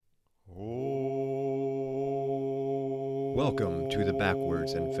Welcome to the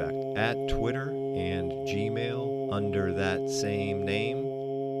Backwards Infect at Twitter and Gmail under that same name.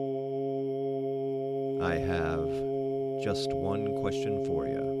 I have just one question for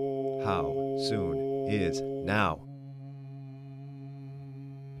you. How soon is now?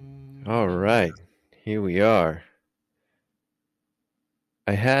 All right, here we are.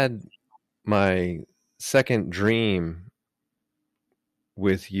 I had my second dream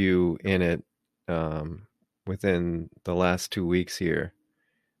with you in it within the last 2 weeks here.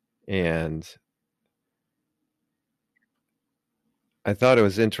 And I thought it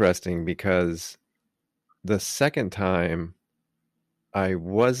was interesting because the second time I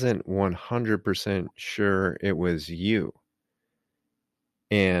wasn't 100% sure it was you.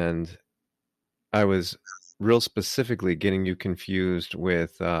 And I was real specifically getting you confused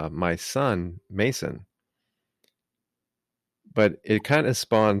with my son, Mason. But it kind of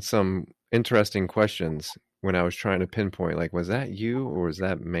spawned some interesting questions when I was trying to pinpoint, like, was that you or was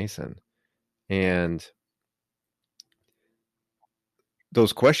that Mason? And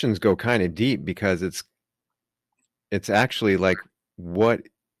those questions go kind of deep because it's actually like what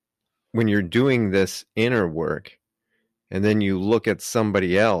when you're doing this inner work and then you look at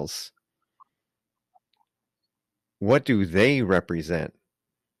somebody else, what do they represent?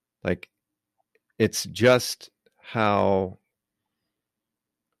 Like, it's just how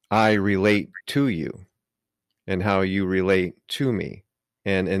I relate to you and how you relate to me.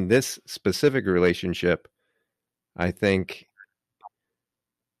 And in this specific relationship, I think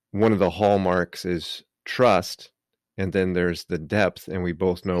one of the hallmarks is trust, and then there's the depth, and we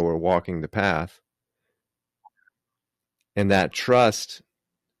both know we're walking the path. And that trust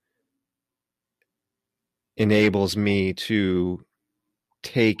enables me to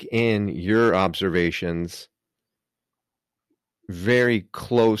take in your observations very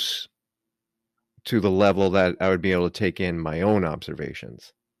close to the level that I would be able to take in my own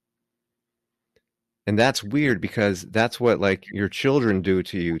observations. And that's weird because that's what like your children do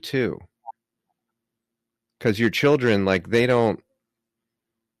to you too. Because your children, like, you're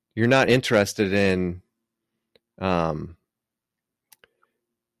not interested in,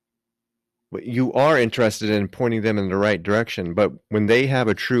 you are interested in pointing them in the right direction. But when they have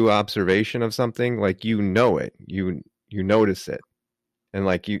a true observation of something, like, you know it, you notice it. And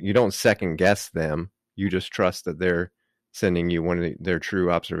like, you don't second guess them. You just trust that they're sending you one of their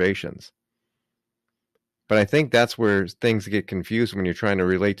true observations. But I think that's where things get confused when you're trying to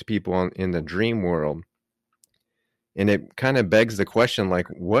relate to people in the dream world. And it kind of begs the question, like,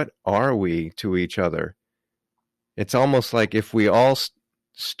 what are we to each other? It's almost like if we all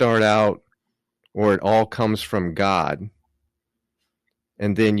start out, or it all comes from God,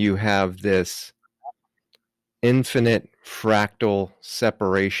 and then you have this infinite fractal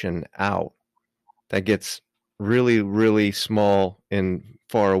separation out that gets really, really small in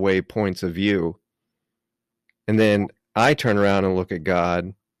far away points of view. And then I turn around and look at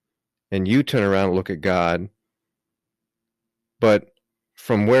God, and you turn around and look at God. But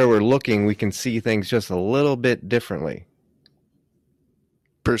from where we're looking, we can see things just a little bit differently.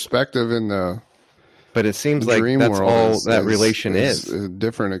 Perspective in the But it seems like that's all that relation is. A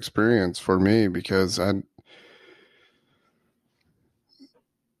different experience for me because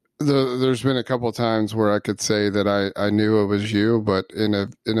there's been a couple of times where I could say that I knew it was you, but in a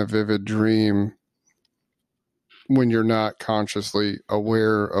vivid dream, when you're not consciously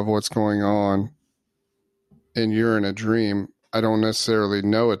aware of what's going on and you're in a dream, I don't necessarily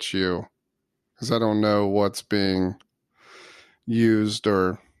know it's you because I don't know what's being used,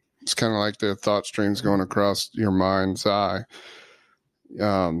 or it's kind of like the thought streams going across your mind's eye.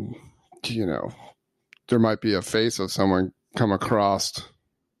 You know, there might be a face of someone come across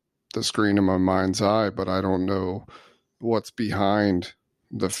the screen of my mind's eye, but I don't know what's behind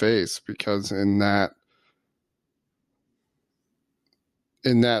the face because in that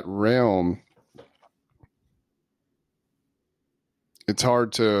realm, it's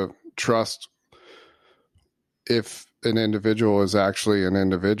hard to trust if an individual is actually an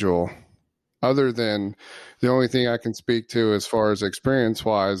individual. Other than the only thing I can speak to as far as experience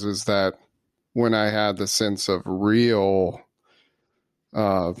wise is that when I had the sense of real,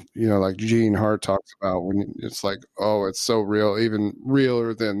 like Gene Hart talks about, when it's like, oh, it's so real, even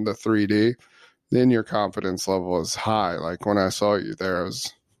realer than the 3D, then your confidence level is high. Like when I saw you there,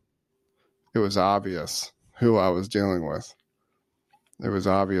 it was obvious who I was dealing with. It was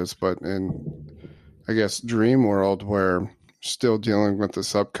obvious, but in, I guess, dream world where still dealing with the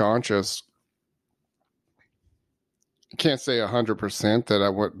subconscious, I can't say 100%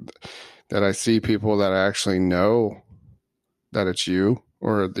 that I see people that I actually know that it's you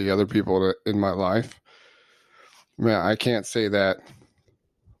or the other people in my life. mean, I can't say that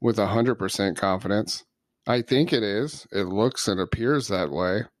with 100% confidence. I think it is. It looks and appears that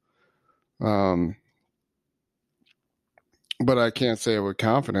way. But I can't say it with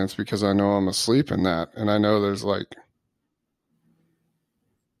confidence because I know I'm asleep in that. And I know there's like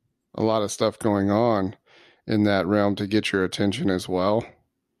a lot of stuff going on in that realm to get your attention as well.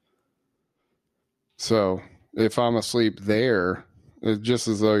 So if I'm asleep there, it's just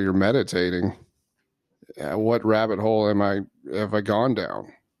as though you're meditating. What rabbit hole have I gone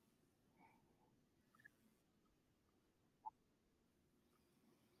down?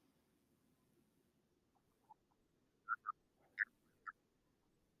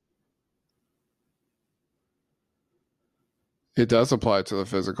 It does apply to the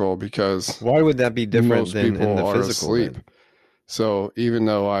physical because Why would that be different most than in people the are physical? asleep. So even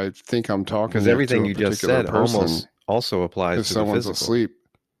though I think I'm talking Because to everything a you just particular said person, almost also applies if to the someone's physical. asleep,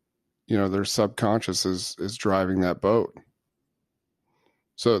 their subconscious is driving that boat.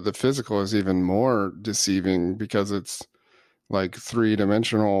 So the physical is even more deceiving because it's like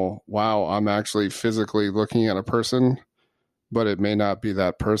 3-dimensional. Wow, I'm actually physically looking at a person, but it may not be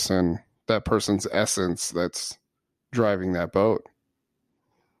that person's essence that's driving that boat.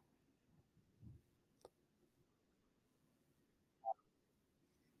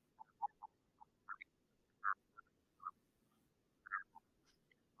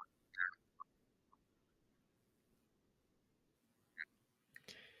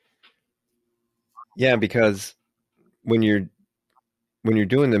 Yeah, because when you're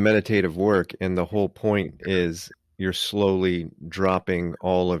doing the meditative work and the whole point is you're slowly dropping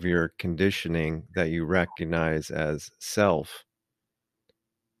all of your conditioning that you recognize as self.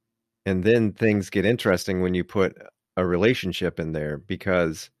 And then things get interesting when you put a relationship in there,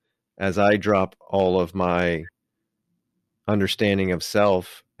 because as I drop all of my understanding of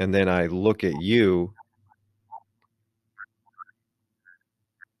self and then I look at you,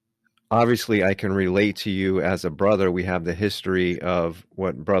 obviously I can relate to you as a brother. We have the history of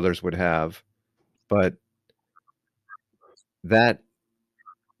what brothers would have, but that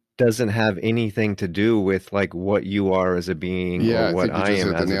doesn't have anything to do with like what you are as a being Yeah, or I what think you I just am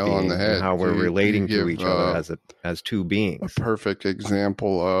hit the as a nail on being the and head. how we're You relating to give, each other as two a beings. perfect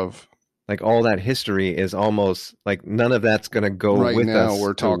example of Like all that history is almost like none of that's going to go right with now us we're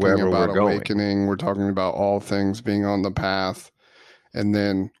to talking wherever about we're going. awakening. We're talking about all things being on the path. And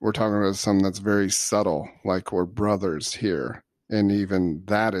then we're talking about something that's very subtle, like we're brothers here. And even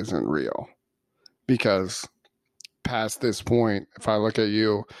that isn't real. Because past this point, if I look at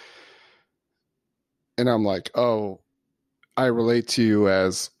you and I'm like, oh, I relate to you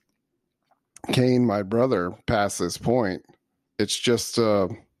as Cain, my brother, past this point, it's just a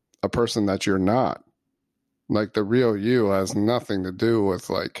person that you're not. Like the real you has nothing to do with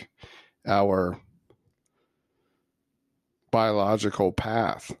like our biological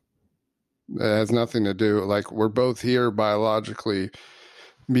path. It has nothing to do, like we're both here biologically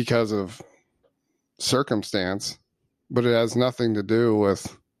because of circumstance, but it has nothing to do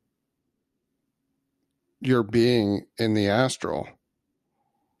with your being in the astral.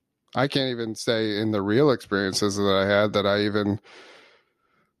 I can't even say in the real experiences that I had that I even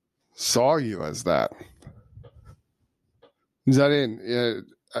saw you as that. Because I didn't,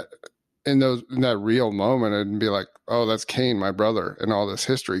 in that real moment, I'd be like, oh, that's Cain, my brother, and all this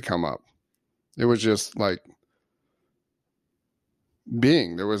history come up. It was just like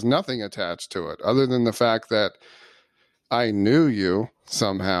being. There was nothing attached to it other than the fact that I knew you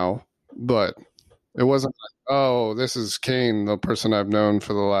somehow, but it wasn't like, oh, this is Cain, the person I've known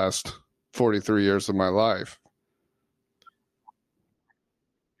for the last 43 years of my life.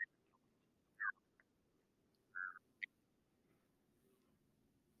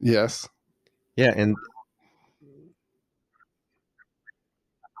 Yes. Yeah, and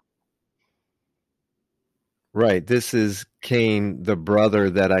right, this is Cain, the brother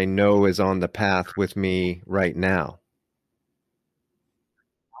that I know is on the path with me right now.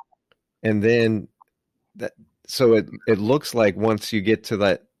 And then so it looks like once you get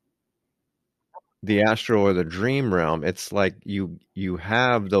to the astral or the dream realm, it's like you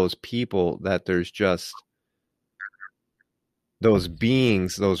have those people that there's just those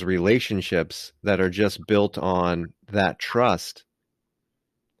beings, those relationships that are just built on that trust.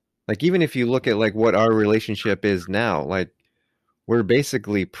 Like even if you look at like what our relationship is now, like we're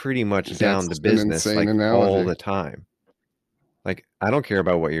basically pretty much down to business like all the time. Like I don't care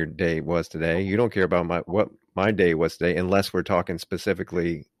about what your day was today. You don't care about what my day was today unless we're talking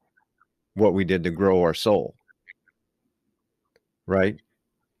specifically what we did to grow our soul. Right?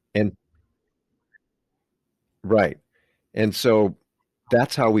 And right. And so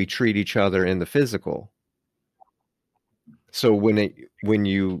that's how we treat each other in the physical. So when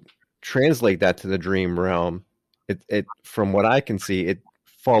you translate that to the dream realm, it from what I can see, it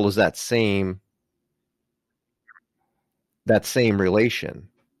follows that same relation.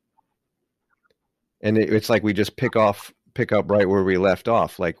 And it's like we just pick up right where we left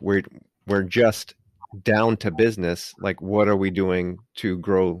off. Like we're just down to business. Like, what are we doing to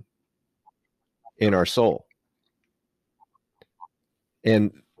grow in our soul?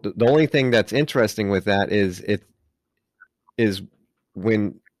 And the only thing that's interesting with that is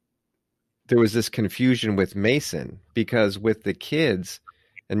when there was this confusion with Mason, because with the kids,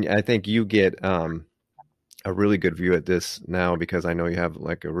 and I think you get a really good view at this now because I know you have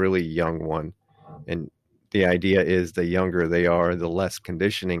like a really young one, and the idea is the younger they are, the less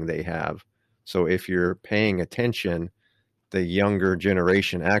conditioning they have. So if you're paying attention, the younger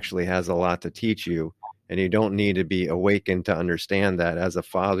generation actually has a lot to teach you, and you don't need to be awakened to understand that. As a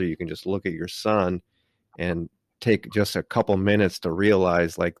father, you can just look at your son and take just a couple minutes to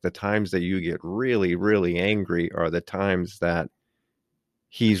realize, like, the times that you get really, really angry are the times that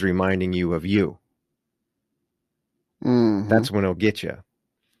he's reminding you of you. Mm-hmm. That's when he'll get you.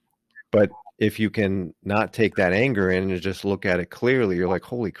 But if you can not take that anger in and just look at it clearly, you're like,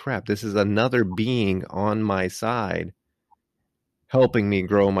 holy crap, this is another being on my side helping me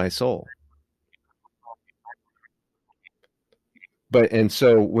grow my soul. And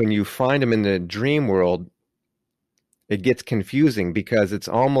so when you find him in the dream world, it gets confusing because it's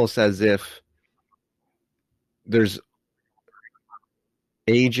almost as if there's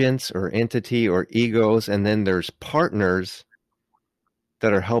agents or entity or egos, and then there's partners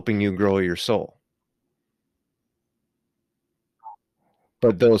that are helping you grow your soul.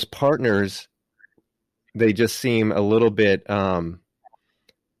 But those partners, they just seem a little bit, the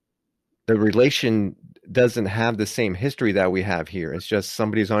relation doesn't have the same history that we have here. It's just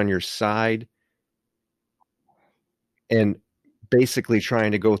somebody's on your side and basically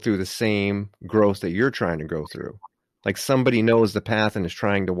trying to go through the same growth that you're trying to go through. Like somebody knows the path and is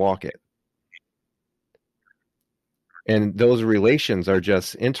trying to walk it. And those relations are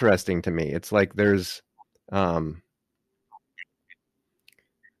just interesting to me. It's like there's a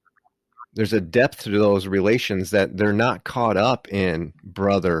depth to those relations that they're not caught up in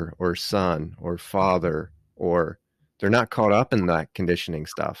brother or son or father, or they're not caught up in that conditioning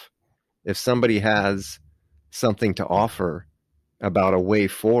stuff. If somebody has something to offer about a way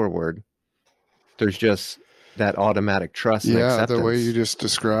forward, there's just that automatic trust and acceptance. The way you just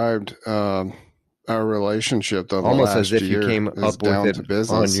described our relationship, the almost last as if year you came is up down with to it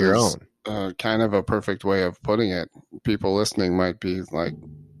business on your is, own. Kind of a perfect way of putting it. People listening might be like,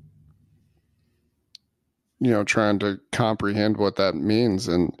 trying to comprehend what that means,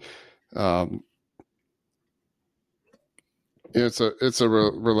 and it's a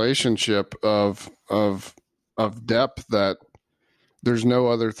relationship of depth that there's no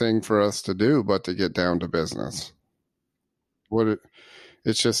other thing for us to do but to get down to business.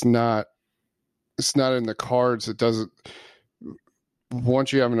 It's just not. It's not in the cards. It doesn't.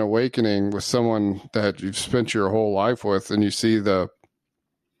 Once you have an awakening with someone that you've spent your whole life with, and you see the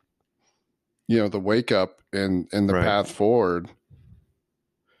wake up and the Right. path forward,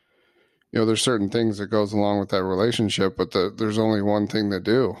 there's certain things that goes along with that relationship, but there's only one thing to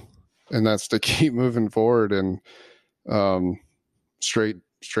do, and that's to keep moving forward and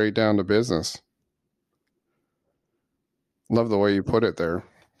straight down to business. Love the way you put it there.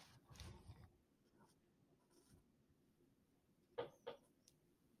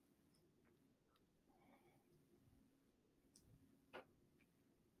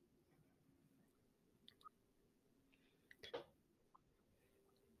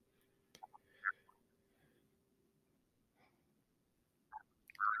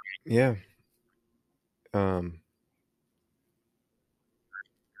 Yeah.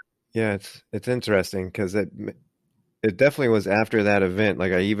 Yeah, it's interesting because it definitely was after that event.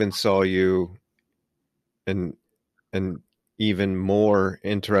 Like I even saw you in an even more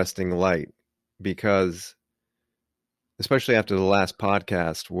interesting light, because especially after the last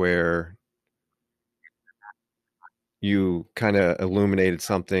podcast where you kind of illuminated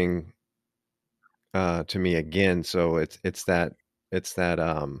something to me again. So it's that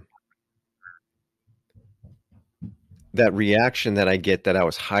that reaction that I get that I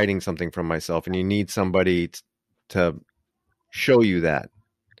was hiding something from myself, and you need somebody to show you that.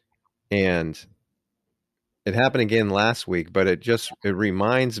 And it happened again last week, but it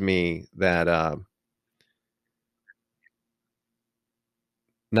reminds me that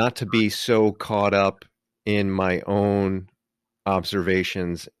not to be so caught up in my own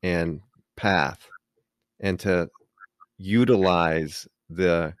observations and path, and to utilize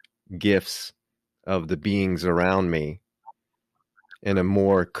the gifts of the beings around me in a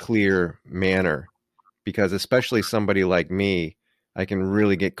more clear manner, because especially somebody like me, I can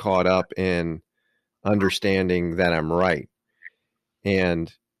really get caught up in understanding that I'm right.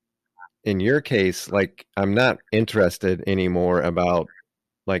 And in your case, like, I'm not interested anymore about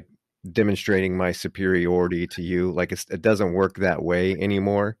like demonstrating my superiority to you. Like, it doesn't work that way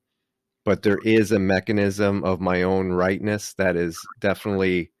anymore. But there is a mechanism of my own rightness that is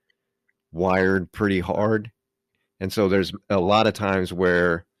definitely wired pretty hard. And so there's a lot of times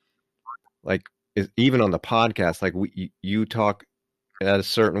where, like, even on the podcast, like you talk at a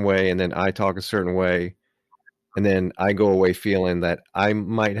certain way and then I talk a certain way. And then I go away feeling that I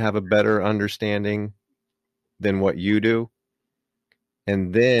might have a better understanding than what you do.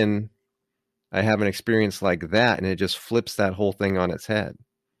 And then I have an experience like that, and it just flips that whole thing on its head.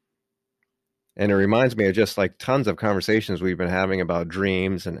 And it reminds me of just like tons of conversations we've been having about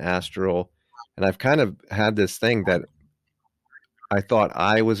dreams and astral. And I've kind of had this thing that I thought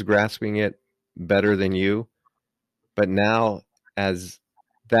I was grasping it better than you. But now, as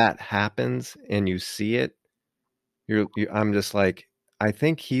that happens and you see it, I'm just like, I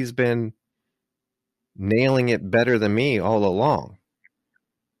think he's been nailing it better than me all along.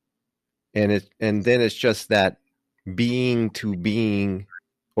 And then it's just that being to being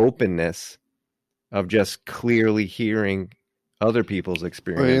openness of just clearly hearing other people's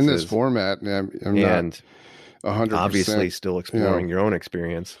experiences. In this format, I'm and not 100%, obviously still exploring your own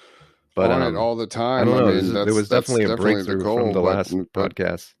experience. But on it all the time. I don't know. There was definitely a breakthrough from the last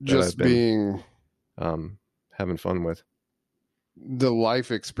podcast that just I've been having fun with. The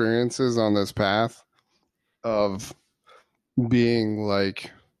life experiences on this path of being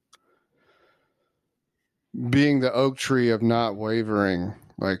the oak tree of not wavering.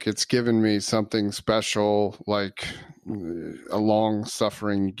 Like, it's given me something special, like a long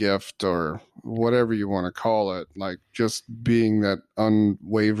suffering gift or whatever you want to call it. Like, just being that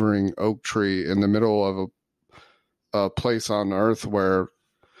unwavering oak tree in the middle of a place on earth where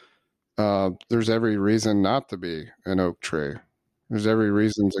there's every reason not to be an oak tree. There's every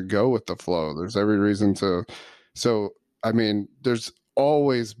reason to go with the flow. There's every reason to. So, I mean, there's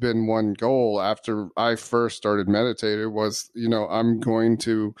always been one goal after I first started meditating was, I'm going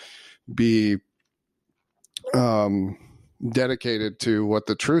to be dedicated to what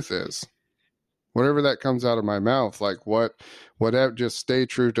the truth is. Whatever that comes out of my mouth, like whatever, just stay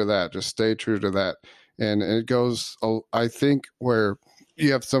true to that. Just stay true to that. And it goes, I think where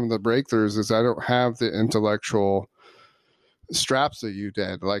you have some of the breakthroughs is I don't have the intellectual straps that you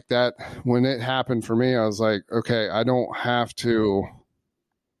did. Like that, when it happened for me, I was like, okay, I don't have to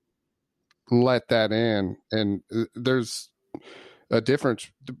let that in. And there's a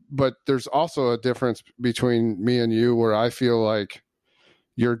difference, but there's also a difference between me and you where I feel like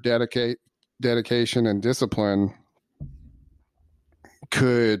your dedication and discipline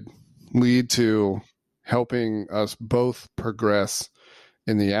could lead to helping us both progress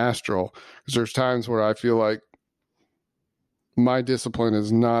in the astral. Because there's times where I feel like my discipline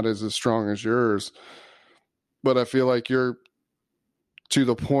is not as strong as yours, but I feel like you're to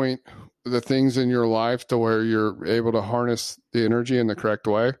the point, the things in your life to where you're able to harness the energy in the correct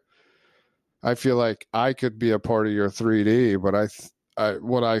way. I feel like I could be a part of your 3D, but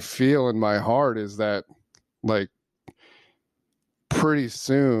what I feel in my heart is that, like, pretty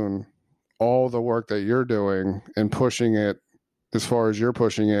soon, all the work that you're doing and pushing it as far as you're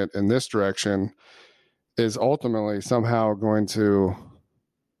pushing it in this direction is ultimately somehow going to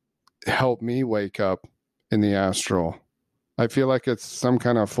help me wake up in the astral. I feel like it's some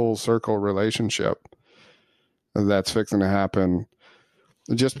kind of full circle relationship that's fixing to happen.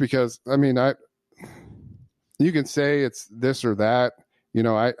 Just because, I mean, you can say it's this or that.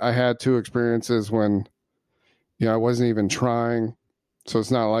 I had two experiences when, I wasn't even trying. So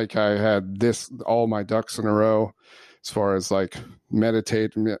it's not like I had all my ducks in a row as far as like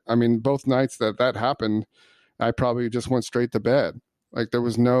meditate. I mean, both nights that happened, I probably just went straight to bed. Like, there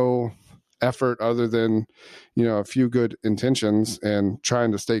was no effort other than, a few good intentions and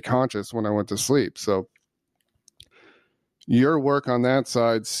trying to stay conscious when I went to sleep. So your work on that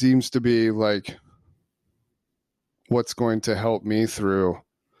side seems to be like what's going to help me through,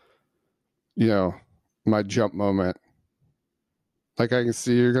 my jump moment. Like, I can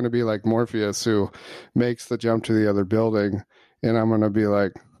see you're going to be like Morpheus who makes the jump to the other building, and I'm going to be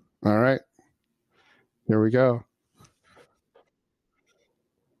like, all right, here we go.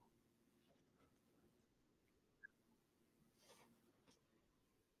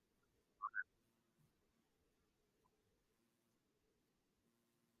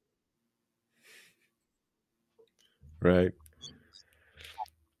 Right.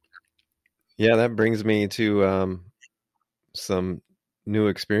 Yeah, that brings me to some new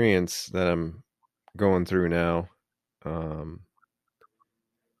experience that I'm going through now.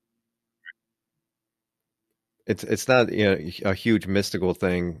 It's not, you know, a huge mystical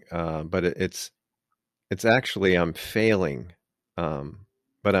thing, but it's actually I'm failing,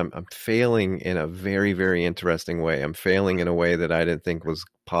 but I'm failing in a very, very interesting way. I'm failing in a way that I didn't think was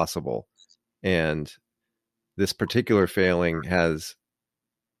possible, and this particular failing has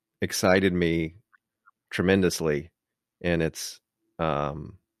excited me tremendously, and it's I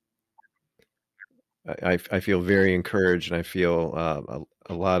feel very encouraged, and I feel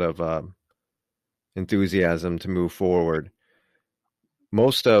a lot of enthusiasm to move forward.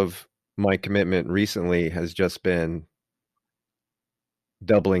 Most of my commitment recently has just been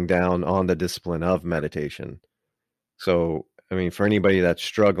doubling down on the discipline of meditation. So, I mean, for anybody that's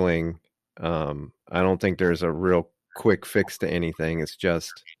struggling, I don't think there's a real quick fix to anything. It's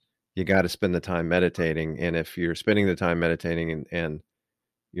just you got to spend the time meditating. And if you're spending the time meditating and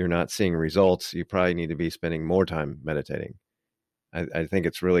you're not seeing results, you probably need to be spending more time meditating. I think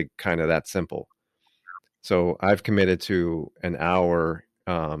it's really kind of that simple. So I've committed to an hour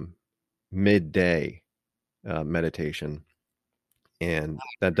midday meditation. And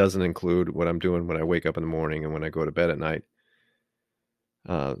that doesn't include what I'm doing when I wake up in the morning and when I go to bed at night.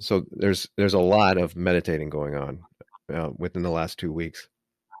 So there's a lot of meditating going on within the last 2 weeks.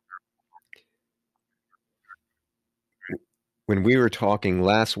 When we were talking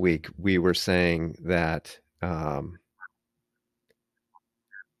last week, we were saying that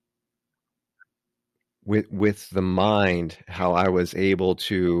with the mind, how I was able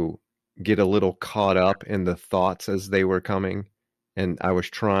to get a little caught up in the thoughts as they were coming, and I was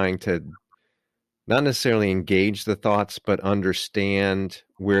trying to not necessarily engage the thoughts, but understand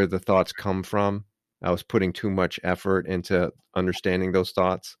where the thoughts come from. I was putting too much effort into understanding those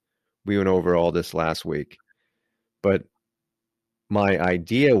thoughts. We went over all this last week, but my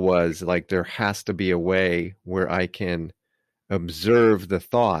idea was like there has to be a way where I can observe the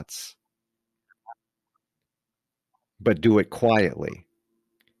thoughts, but do it quietly.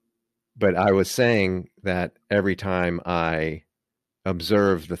 But I was saying that every time I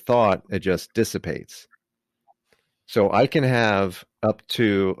observe the thought, it just dissipates. So I can have up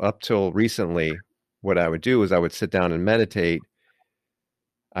till recently, what I would do is I would sit down and meditate.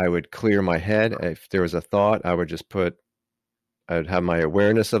 I would clear my head. If there was a thought, I would have my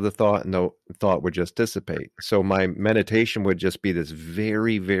awareness of the thought, and the thought would just dissipate. So my meditation would just be this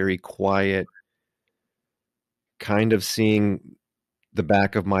very, very quiet, kind of seeing the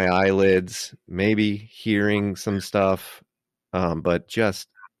back of my eyelids, maybe hearing some stuff, but just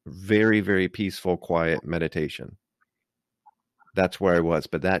very, very peaceful, quiet meditation. That's where I was,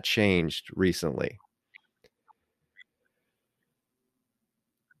 but that changed recently.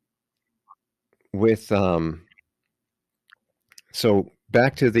 With so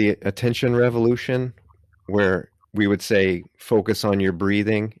back to the attention revolution, where we would say focus on your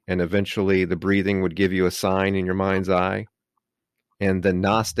breathing, and eventually the breathing would give you a sign in your mind's eye. And the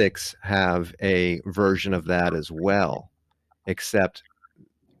Gnostics have a version of that as well, except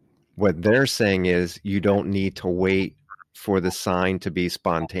what they're saying is you don't need to wait for the sign to be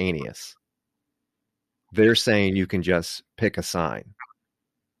spontaneous. They're saying you can just pick a sign.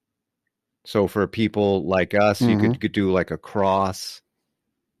 So for people like us, you could do like a cross,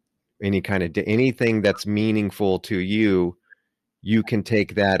 any kind of anything that's meaningful to you. You can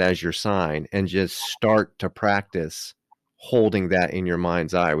take that as your sign and just start to practice holding that in your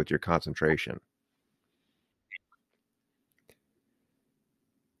mind's eye with your concentration.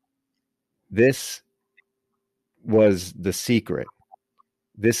 This was the secret.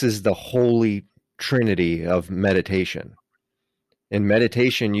 This is the holy trinity of meditation. In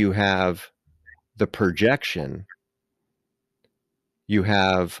meditation, you have the projection, you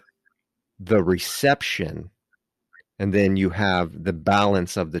have the reception, and then you have the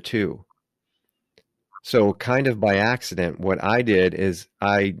balance of the two. So kind of by accident, what I did is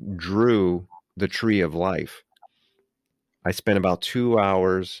I drew the tree of life. I spent about 2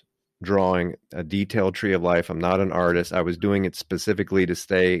 hours drawing a detailed tree of life. I'm not an artist. I was doing it specifically to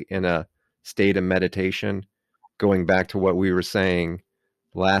stay in a state of meditation, going back to what we were saying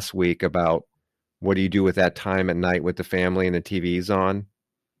last week about what do you do with that time at night with the family and the TV's on.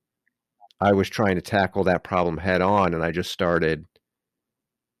 I was trying to tackle that problem head on, and I just started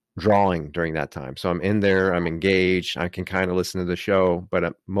drawing during that time. So I'm in there, I'm engaged, I can kind of listen to the show,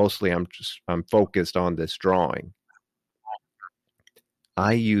 but mostly I'm focused on this drawing.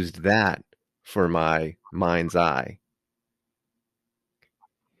 I used that for my mind's eye.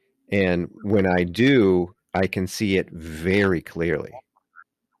 And when I do, I can see it very clearly.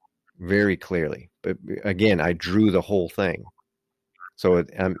 Very clearly. But again, I drew the whole thing. So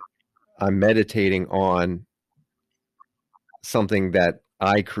I'm meditating on something that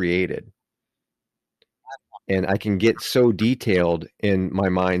I created. And I can get so detailed in my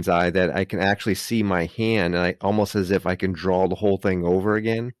mind's eye that I can actually see my hand, and almost as if I can draw the whole thing over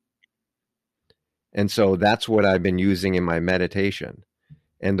again. And so that's what I've been using in my meditation.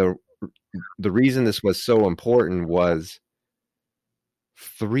 And the reason this was so important was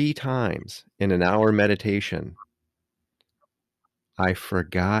 3 times in an hour meditation, I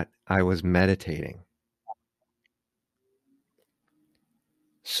forgot I was meditating.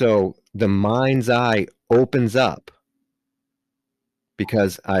 So the mind's eye opens up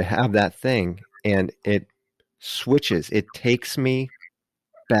because I have that thing, and it switches. It takes me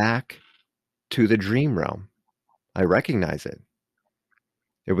back to the dream realm. I recognize it.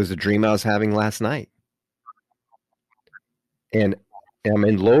 It was a dream I was having last night. And I'm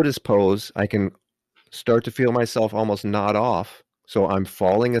in lotus pose. I can start to feel myself almost nod off. So I'm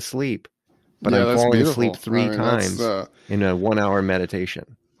falling asleep, but I'm falling asleep 3 times in a 1-hour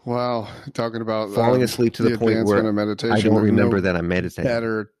meditation. Wow. Talking about falling asleep to the point where I don't remember that I'm meditating.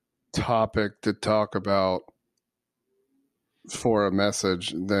 Better topic to talk about for a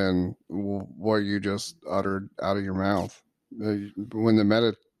message than what you just uttered out of your mouth. When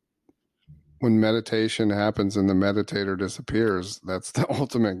meditation happens and the meditator disappears, that's the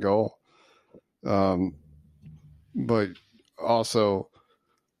ultimate goal. But also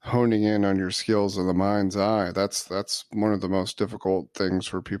honing in on your skills of the mind's eye, that's one of the most difficult things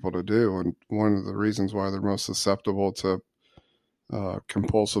for people to do, and one of the reasons why they're most susceptible to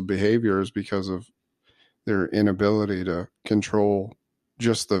compulsive behavior is because of their inability to control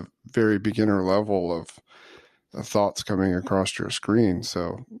just the very beginner level of thoughts coming across your screen.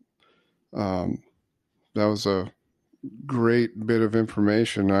 So that was a great bit of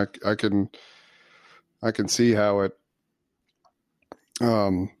information. I can see how it,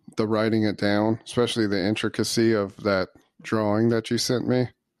 the writing it down, especially the intricacy of that drawing that you sent me,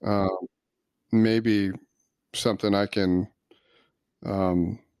 maybe something I can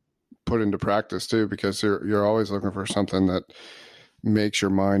put into practice too, because you're always looking for something that makes your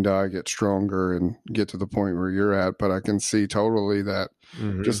mind eye get stronger and get to the point where you're at. But I can see totally that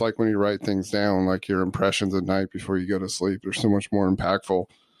just like when you write things down, like your impressions at night before you go to sleep, they're so much more impactful.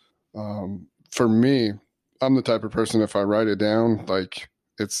 For me, I'm the type of person, if I write it down, like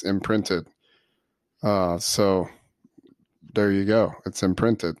it's imprinted. So there you go. It's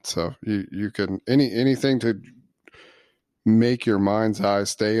imprinted. So you can, anything to make your mind's eye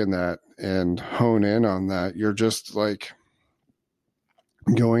stay in that and hone in on that. You're just like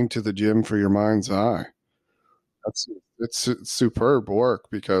going to the gym for your mind's eye. It's superb work,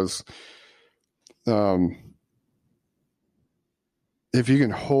 because if you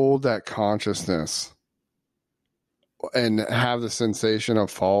can hold that consciousness and have the sensation of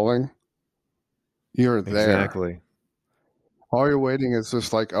falling, you're there. Exactly. All you're waiting is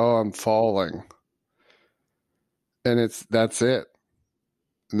just like, oh, I'm falling. And that's it.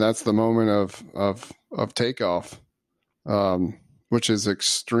 And that's the moment of takeoff, which is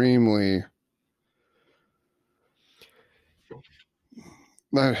extremely,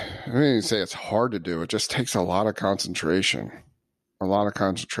 I don't even say it's hard to do. It just takes a lot of concentration. I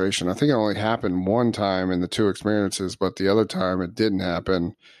think it only happened one time in the 2 experiences, but the other time it didn't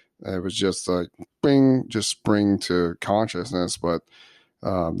happen. It was just like, bing, just spring to consciousness. But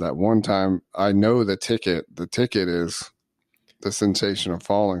that one time, I know the ticket is the sensation of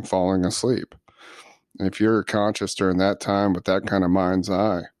falling asleep. And if you're conscious during that time with that kind of mind's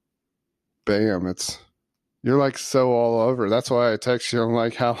eye, bam, you're like so all over. That's why I text you. I'm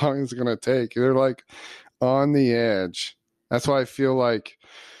like, how long is it going to take? You're like on the edge. That's why I feel like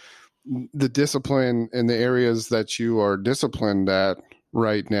the discipline in the areas that you are disciplined at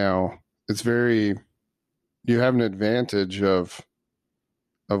right now, you have an advantage of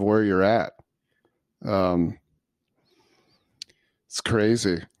where you're at. It's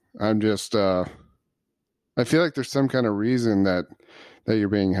crazy. I'm just, I feel like there's some kind of reason that you're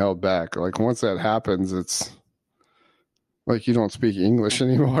being held back. Like once that happens, it's like you don't speak English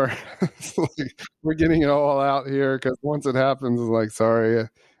anymore. It's like we're getting it all out here, because once it happens, it's like, sorry,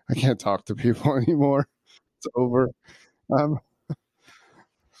 I can't talk to people anymore. It's over.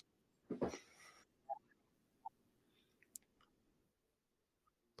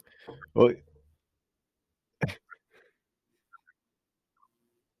 Well,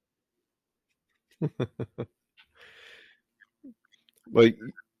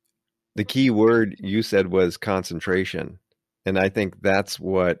 the key word you said was concentration. And I think that's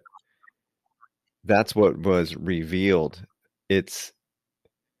what was revealed. It's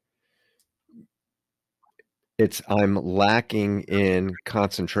I'm lacking in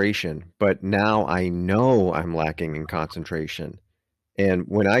concentration, but now I know I'm lacking in concentration. And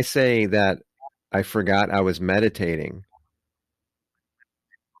when I say that I forgot I was meditating,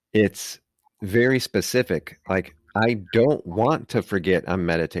 it's very specific. Like, I don't want to forget I'm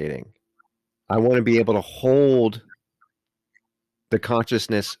meditating. I want to be able to hold the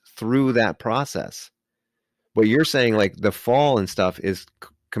consciousness through that process. What you're saying, like the fall and stuff, is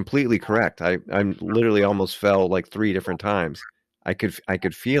completely correct. I'm literally almost fell like 3 different times. I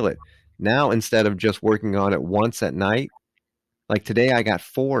could feel it. Now, instead of just working on it once at night, like today I got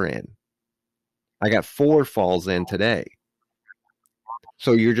 4 in. I got 4 falls in today.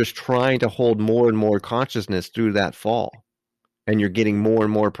 So you're just trying to hold more and more consciousness through that fall, and you're getting more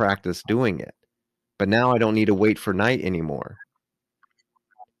and more practice doing it. But now I don't need to wait for night anymore.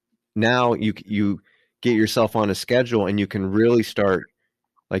 Now you get yourself on a schedule, and you can really start,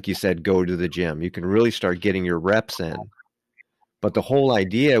 like you said, go to the gym. You can really start getting your reps in. But the whole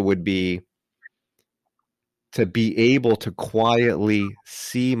idea would be to be able to quietly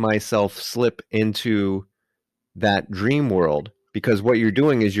see myself slip into that dream world, because what you're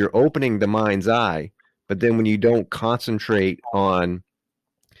doing is you're opening the mind's eye, but then when you don't concentrate on,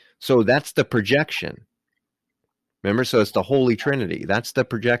 so that's the projection. Remember, so it's the Holy Trinity. That's the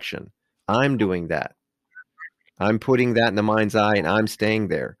projection. I'm doing that. I'm putting that in the mind's eye, and I'm staying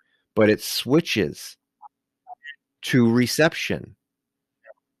there. But it switches to reception.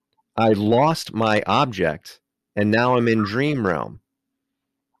 I lost my object, and now I'm in dream realm.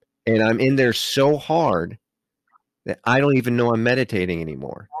 And I'm in there so hard that I don't even know I'm meditating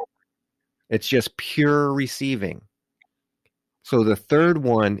anymore. It's just pure receiving. So the third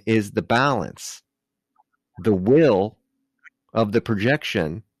one is the balance, the will of the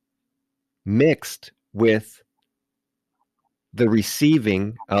projection mixed with the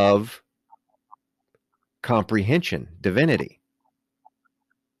receiving of comprehension, divinity.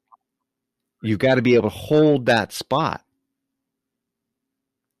 You've got to be able to hold that spot.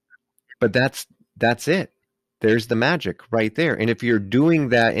 But that's it. There's the magic right there. And if you're doing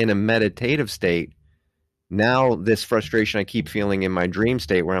that in a meditative state, now this frustration I keep feeling in my dream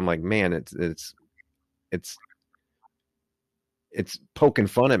state, where I'm like, man, it's poking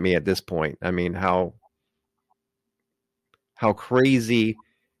fun at me at this point. I mean, how crazy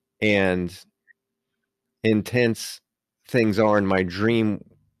and intense things are in my dream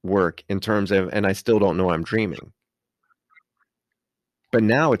work in terms of, and I still don't know I'm dreaming. But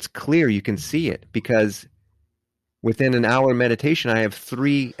now it's clear, you can see it, because within an hour meditation, I have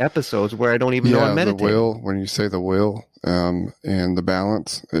 3 episodes where I don't even know I'm meditating. The will, when you say the will and the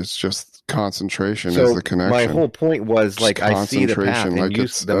balance, it's just concentration is the connection. My whole point was, like, I see the path, and like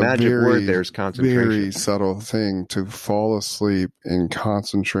the magic word there is concentration. Very subtle thing to fall asleep and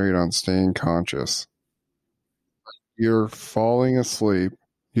concentrate on staying conscious. You're falling asleep,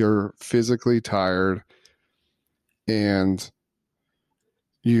 you're physically tired, and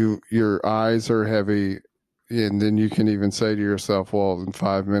your eyes are heavy, and then you can even say to yourself, well, in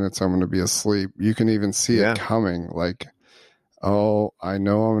 5 minutes I'm going to be asleep. You can even see it coming, like, oh, I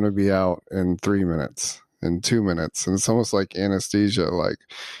know I'm going to be out in 3 minutes, in 2 minutes. And it's almost like anesthesia, like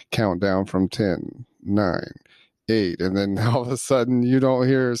count down from 10, 9, 8. And then all of a sudden you don't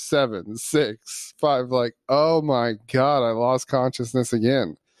hear 7, 6, 5, like, oh my God, I lost consciousness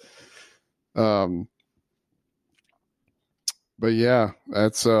again. But yeah,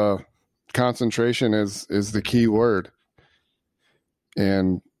 that's concentration is the key word.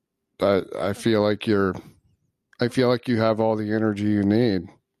 And I feel like you have all the energy you need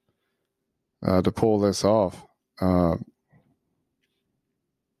to pull this off. I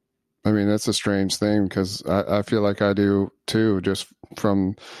mean, that's a strange thing, because I feel like I do too, just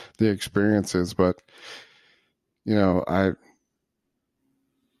from the experiences. But, you know,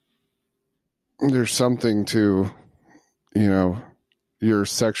 there's something to, you know, your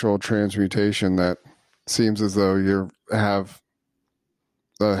sexual transmutation that seems as though you have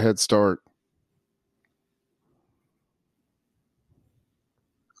a head start.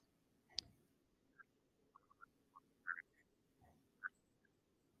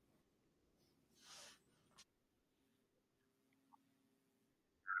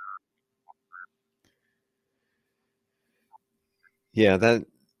 Yeah,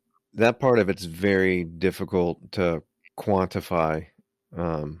 that part of it's very difficult to quantify.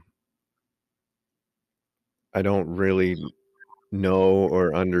 I don't really know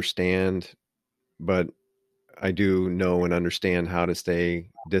or understand, but I do know and understand how to stay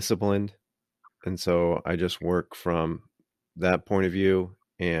disciplined. And so I just work from that point of view.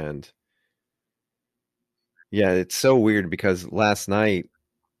 And yeah, it's so weird, because last night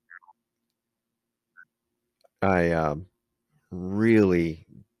I really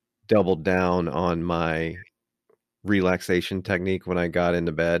doubled down on my relaxation technique when I got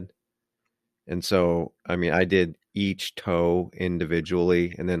into bed. And so, I mean, I did each toe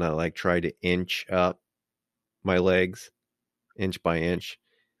individually, and then I like tried to inch up my legs inch by inch.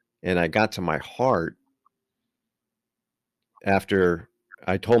 And I got to my heart after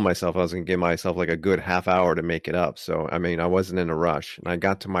I told myself I was going to give myself like a good half hour to make it up. So, I mean, I wasn't in a rush. And I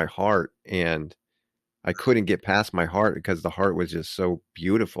got to my heart and I couldn't get past my heart because the heart was just so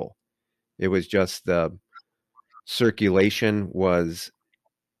beautiful. It was just the circulation was,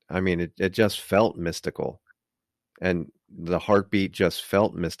 I mean, it just felt mystical. And the heartbeat just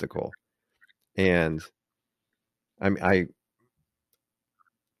felt mystical. And I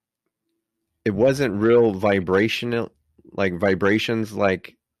it wasn't real vibrational, like vibrations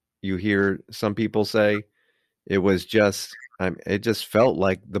like you hear some people say. It was just, it just felt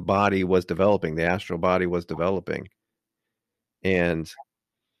like the body was developing, the astral body was developing. And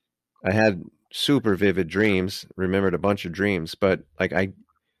I had super vivid dreams, remembered a bunch of dreams, but like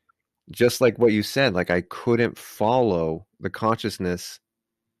just like what you said, like I couldn't follow the consciousness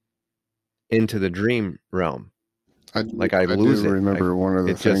into the dream realm. I lose it. I remember one of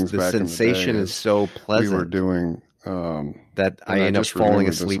the things the back sensation in the day is so pleasant. We were doing that I end up falling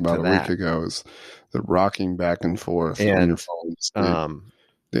asleep about to a that. week ago is the rocking back and forth and when you're falling asleep.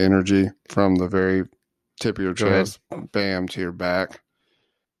 The energy from the very tip of your chest, bam, to your back.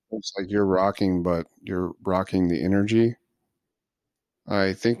 It's like you're rocking, but you're rocking the energy.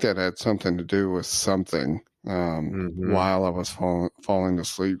 I think that had something to do with something while I was falling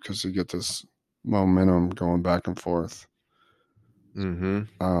asleep, because you get this momentum going back and forth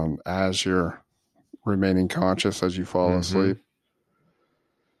as you're remaining conscious as you fall asleep.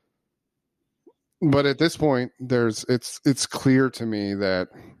 But at this point, it's clear to me that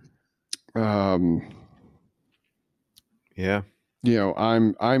you know,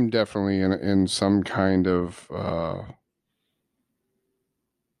 I'm definitely in some kind of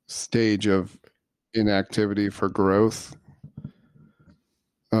stage of inactivity for growth.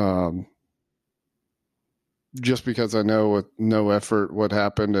 Just because I know with no effort what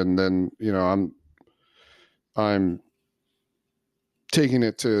happened, and then, you know, I'm taking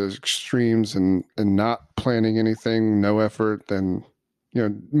it to extremes and not planning anything, no effort, and, you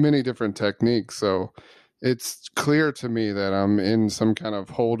know, many different techniques. So it's clear to me that I'm in some kind of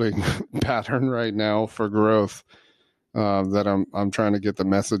holding pattern right now for growth that I'm trying to get the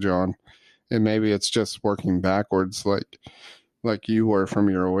message on. And maybe it's just working backwards like you were from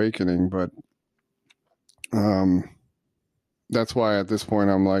your awakening, but that's why at this point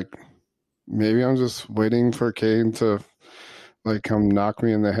I'm like, maybe I'm just waiting for Kane to like come knock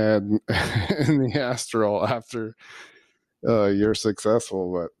me in the head in the astral after you're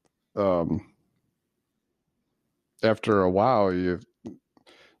successful. But after a while,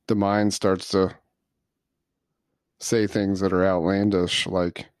 the mind starts to say things that are outlandish,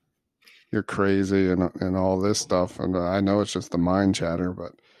 like you're crazy and all this stuff. And I know it's just the mind chatter,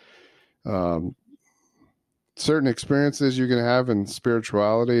 but certain experiences you can have in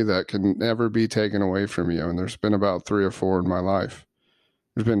spirituality that can never be taken away from you. And there's been about 3 or 4 in my life.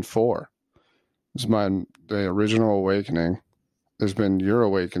 There's been 4. There's the original awakening. There's been your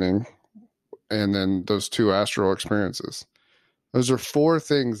awakening. And then those 2 astral experiences. Those are 4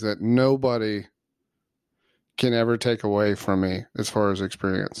 things that nobody can ever take away from me as far as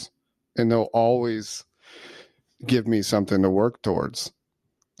experience. And they'll always give me something to work towards.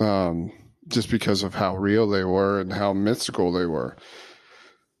 Just because of how real they were and how mystical they were.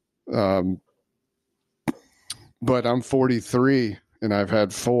 But I'm 43 and I've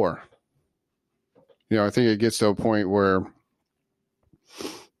had 4. You know, I think it gets to a point where,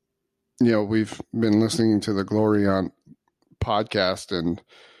 you know, we've been listening to the Glorion podcast, and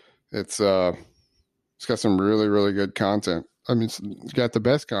it's got some really, really good content. I mean, it's got the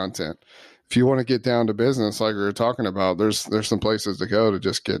best content. If you want to get down to business, like we were talking about, there's some places to go to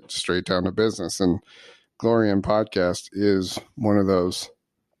just get straight down to business. And Glorion podcast is one of those.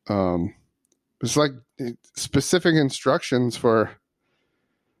 It's like specific instructions for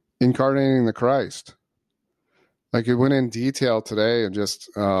incarnating the Christ. Like it went in detail today, and just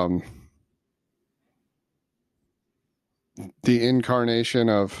the incarnation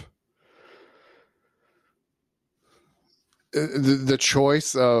of the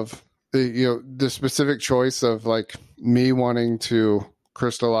choice of, you know, the specific choice of like me wanting to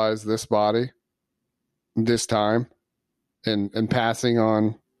crystallize this body this time and passing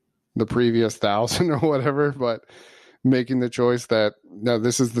on the previous 1,000 or whatever, but making the choice that no,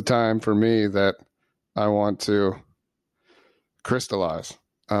 this is the time for me that I want to crystallize.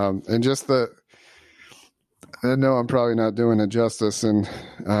 And just I know I'm probably not doing it justice, and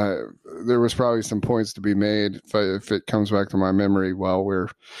there was probably some points to be made if it comes back to my memory while we're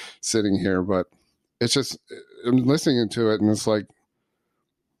sitting here. But it's just I'm listening to it, and it's like,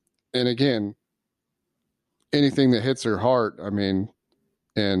 and again, anything that hits your heart, I mean,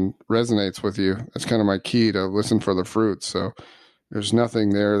 and resonates with you, that's kind of my key to listen for the fruits. So there's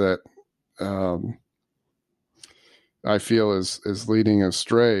nothing there that I feel is leading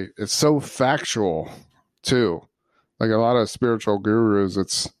astray. It's so factual too. Like a lot of spiritual gurus,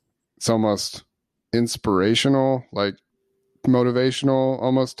 it's almost inspirational, like motivational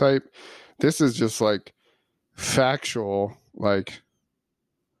almost type. This is just like factual. Like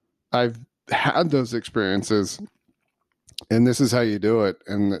I've had those experiences, and this is how you do it,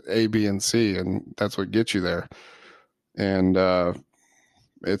 and A, B, and C, and that's what gets you there. And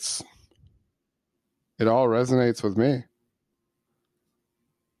it all resonates with me.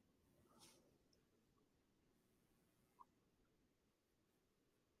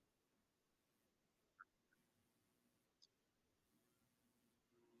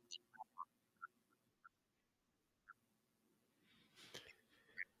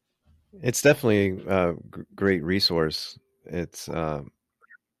 It's definitely a great resource. It's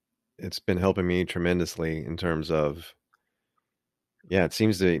been helping me tremendously in terms of, yeah, it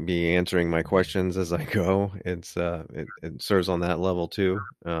seems to be answering my questions as I go. It serves on that level too.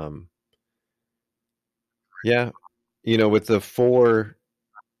 Yeah, with the four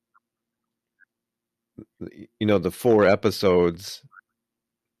episodes,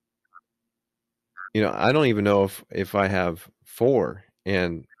 I don't even know if I have four,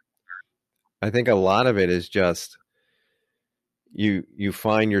 and I think a lot of it is just you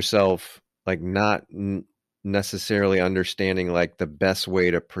find yourself like not necessarily understanding like the best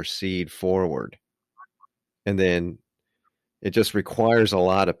way to proceed forward, and then it just requires a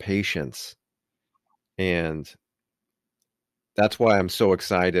lot of patience, and that's why I'm so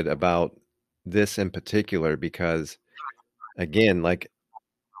excited about this in particular, because again, like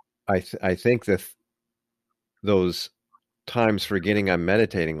I think that those times forgetting I'm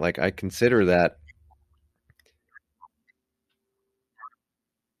meditating, like I consider that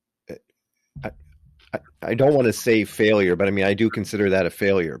I don't want to say failure, but I mean I do consider that a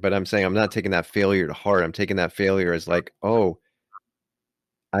failure. But I'm saying I'm not taking that failure to heart. I'm taking that failure as like, oh,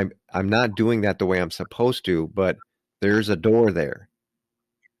 I'm not doing that the way I'm supposed to, but there's a door there.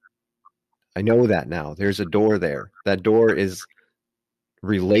 I know that now. There's a door there. That door is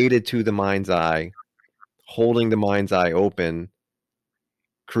related to the mind's eye. Holding the mind's eye open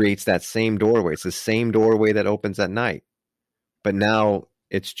creates that same doorway. It's the same doorway that opens at night. But now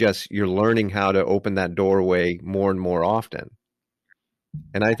it's just you're learning how to open that doorway more and more often.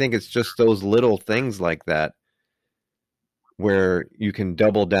 And I think it's just those little things like that where you can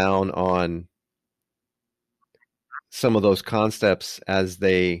double down on some of those concepts as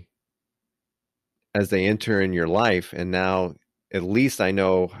they enter in your life, and now at least I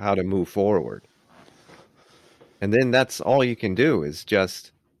know how to move forward. And then that's all you can do is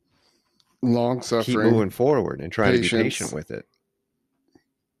just Long suffering, keep moving forward and try to be patient with it.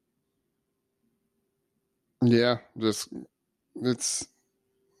 Yeah, just it's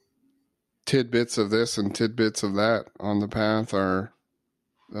tidbits of this and tidbits of that on the path are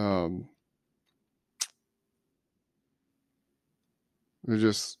they're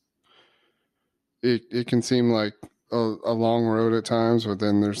just it can seem like a long road at times, but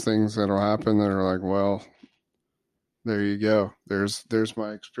then there's things that'll happen that are like, well, there you go. There's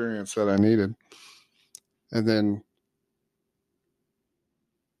my experience that I needed. And then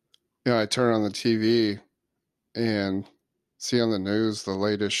I turn on the TV and see on the news the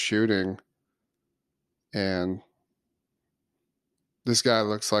latest shooting, and this guy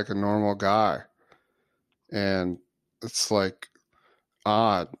looks like a normal guy, and it's like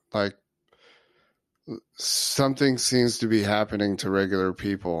odd, like something seems to be happening to regular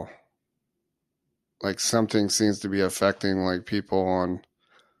people, like something seems to be affecting like people on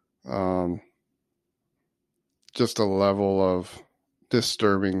just a level of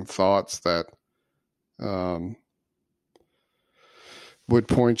disturbing thoughts that would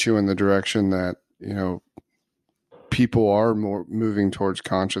point you in the direction that people are more moving towards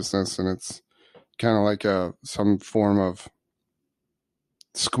consciousness, and it's kind of like some form of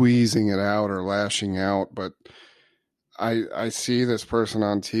squeezing it out or lashing out. But I see this person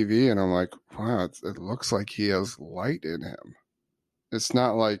on TV and I'm like, wow, it looks like he has light in him. It's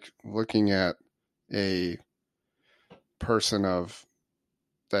not like looking at a person of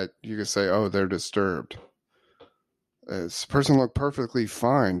that you could say, oh, they're disturbed. This person looked perfectly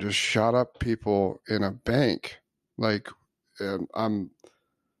fine, just shot up people in a bank. Like, I'm,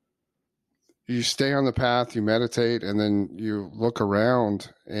 you stay on the path, you meditate, and then you look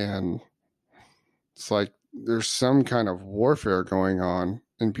around, and it's like there's some kind of warfare going on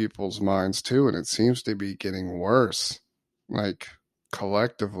in people's minds too, and it seems to be getting worse, like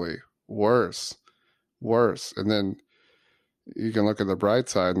collectively worse. And then you can look at the bright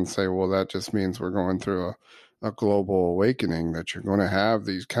side and say, well, that just means we're going through a global awakening, that you're going to have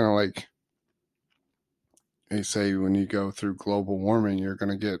these kind of like, they say when you go through global warming, you're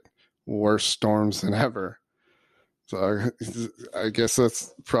going to get worse storms than ever. So I guess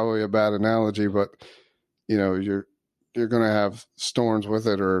that's probably a bad analogy, but you're going to have storms with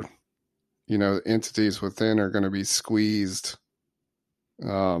it, or entities within are going to be squeezed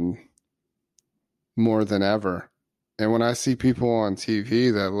more than ever. And when I see people on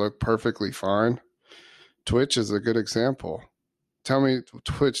TV that look perfectly fine, Twitch is a good example. Tell me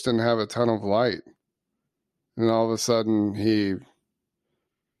Twitch didn't have a ton of light, and all of a sudden he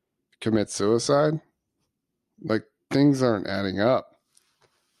commits suicide? Like, things aren't adding up.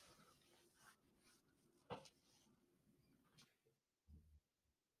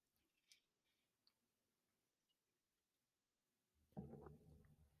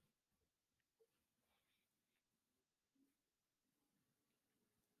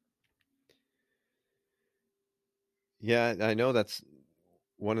 Yeah, I know that's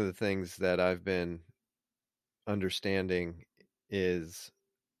one of the things that I've been understanding is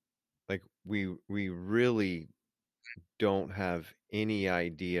like we really don't have any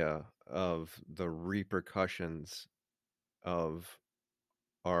idea of the repercussions of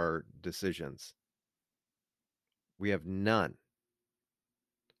our decisions. We have none.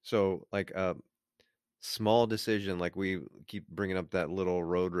 So like a small decision, like we keep bringing up that little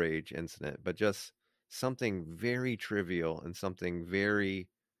road rage incident, but just something very trivial and something very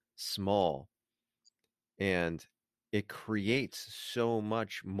small, and it creates so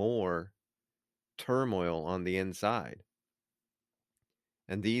much more turmoil on the inside.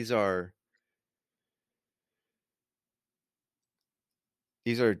 And these are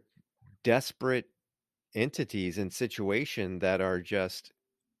desperate entities and situation that are just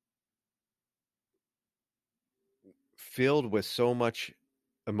filled with so much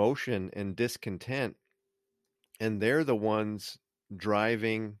emotion and discontent, and they're the ones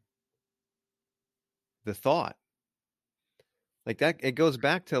driving the thought. Like that, it goes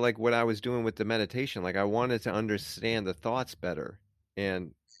back to like what I was doing with the meditation. Like I wanted to understand the thoughts better.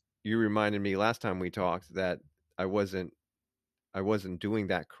 And you reminded me last time we talked that I wasn't doing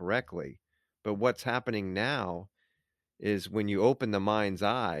that correctly. But what's happening now is when you open the mind's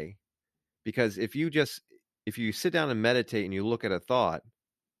eye, because if you sit down and meditate and you look at a thought,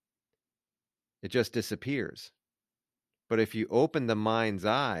 it just disappears. But if you open the mind's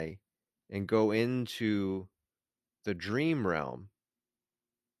eye and go into the dream realm,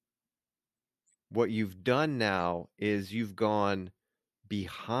 what you've done now is you've gone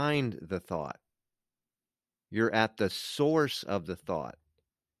behind the thought. You're at the source of the thought.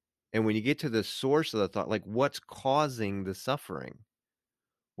 And when you get to the source of the thought, like what's causing the suffering?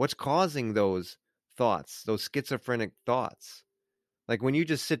 What's causing those thoughts, those schizophrenic thoughts? Like when you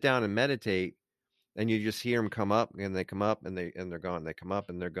just sit down and meditate and you just hear them come up and they come up and they're gone. They come up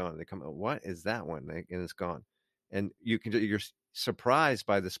and they're gone. They come up. What is that one? And it's gone. And you're surprised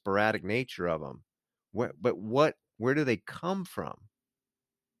by the sporadic nature of them. Where do they come from?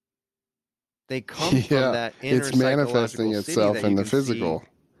 They come from that inner it's manifesting itself in the physical,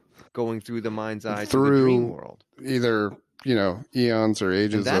 going through the mind's eye to the dream world. Either eons or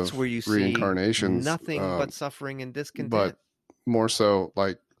ages, and that's of where you reincarnations, see nothing but suffering and discontent. But more so,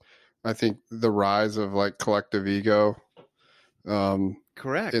 like I think the rise of like collective ego,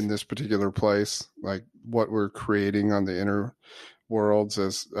 correct, in this particular place, like what we're creating on the inner worlds.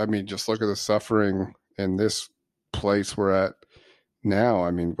 Just look at the suffering in this place we're at now.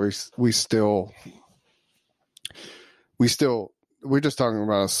 I mean, we're just talking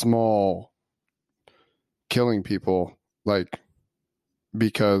about a small killing people, like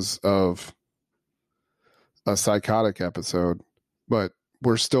because of a psychotic episode, but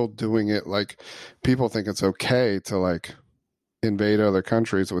we're still doing it. Like people think it's okay to like invade other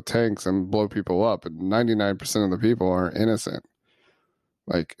countries with tanks and blow people up, and 99% of the people are innocent.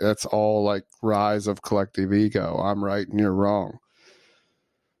 Like that's all like rise of collective ego. I'm right and you're wrong.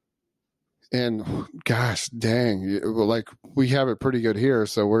 And gosh dang, like we have it pretty good here,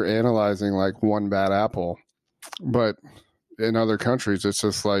 so we're analyzing like one bad apple. But in other countries, it's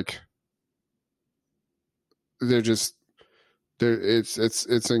just like it's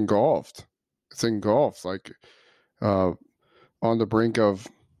engulfed. It's engulfed, like on the brink of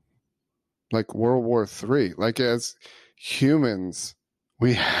like World War III. Like as humans,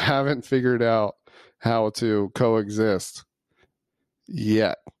 We haven't figured out how to coexist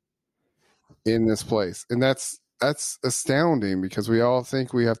yet in this place. And that's astounding, because we all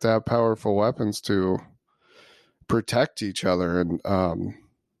think we have to have powerful weapons to protect each other. And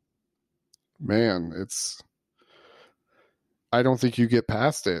man, I don't think you get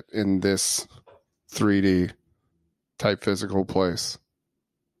past it in this 3D type physical place.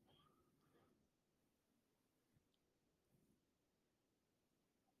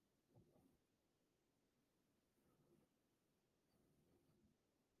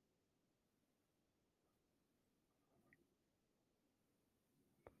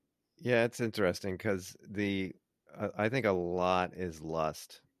 Yeah, it's interesting because I think a lot is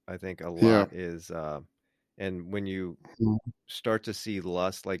lust. I think a Yeah. lot is, and when you start to see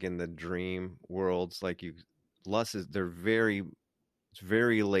lust, like in the dream worlds, lust is it's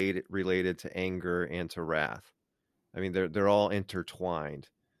very related to anger and to wrath. I mean, they're all intertwined,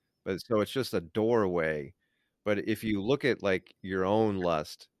 but so it's just a doorway. But if you look at like your own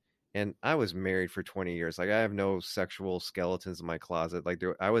lust, and I was married for 20 years, like I have no sexual skeletons in my closet.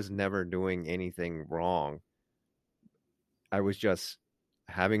 I was never doing anything wrong. I was just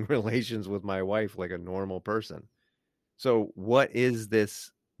having relations with my wife like a normal person. So what is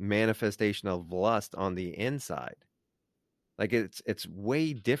this manifestation of lust on the inside? Like it's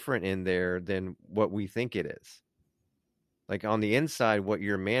way different in there than what we think it is. Like on the inside, what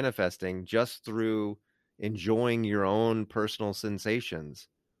you're manifesting just through enjoying your own personal sensations,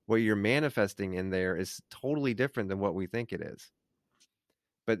 what you're manifesting in there is totally different than what we think it is.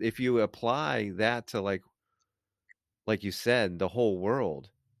 But if you apply that to like you said, the whole world,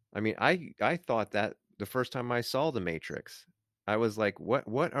 I mean, I thought that the first time I saw The Matrix, I was like,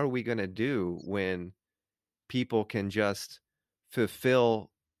 what are we gonna do when people can just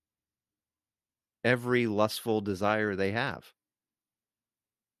fulfill every lustful desire they have?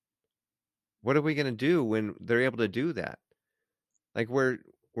 What are we going to do when they're able to do that? Like we're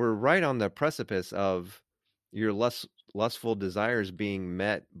right on the precipice of your lustful desires being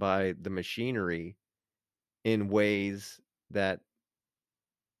met by the machinery in ways that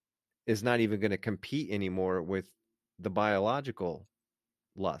is not even going to compete anymore with the biological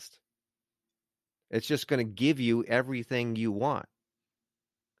lust. It's just going to give you everything you want.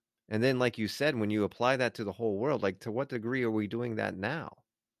 And then, like you said, when you apply that to the whole world, like to what degree are we doing that now?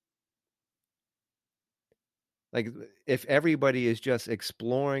 Like if everybody is just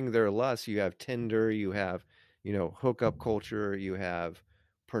exploring their lust, you have Tinder, you have, hookup culture, you have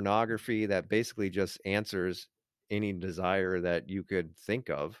pornography that basically just answers any desire that you could think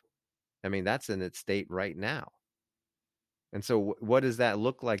of. I mean, that's in its state right now. And so what does that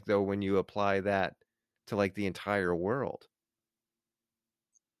look like though when you apply that to like the entire world?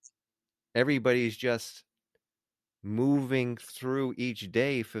 Everybody's just moving through each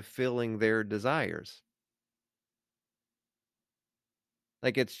day fulfilling their desires.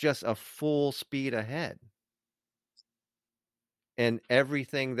 Like it's just a full speed ahead. And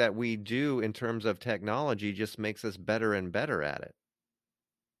everything that we do in terms of technology just makes us better and better at it.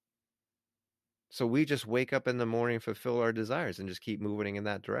 So we just wake up in the morning, fulfill our desires, and just keep moving in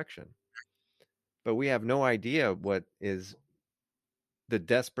that direction. But we have no idea what is the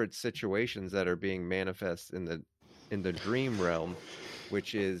desperate situations that are being manifest in the dream realm,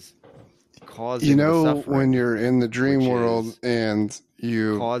 which is causing the suffering, when you're in the dream world and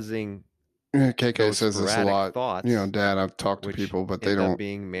you causing KK says this a lot. Thoughts, Dad, I've talked to people, but they don't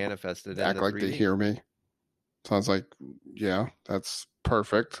being manifested act like they hear me. Sounds like, yeah, that's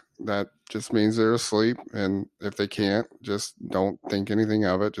perfect. That just means they're asleep. And if they can't, just don't think anything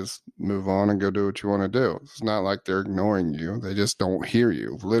of it. Just move on and go do what you want to do. It's not like they're ignoring you. They just don't hear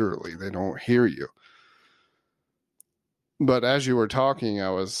you. Literally, they don't hear you. But as you were talking, I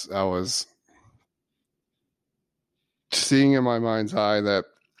was seeing in my mind's eye that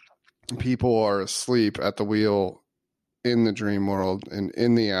people are asleep at the wheel in the dream world and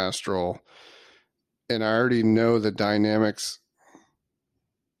in the astral. And I already know the dynamics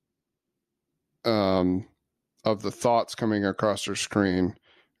of the thoughts coming across your screen.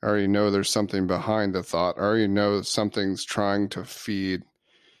 I already know there's something behind the thought. I already know something's trying to feed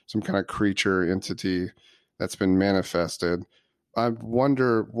some kind of creature entity that's been manifested. I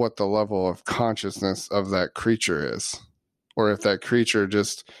wonder what the level of consciousness of that creature is. Or if that creature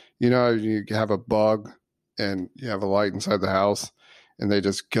just, you have a bug and you have a light inside the house and they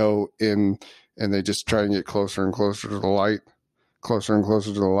just go in and they just try and get closer and closer to the light, closer and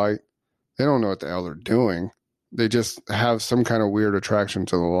closer to the light. They don't know what the hell they're doing. They just have some kind of weird attraction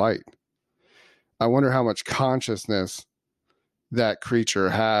to the light. I wonder how much consciousness that creature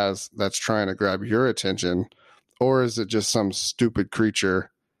has that's trying to grab your attention, Or is it just some stupid creature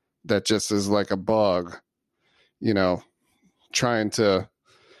that just is like a bug, you know, trying to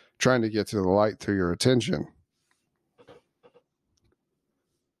get to the light through your attention?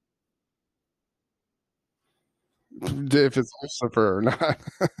 If it's Lucifer or not.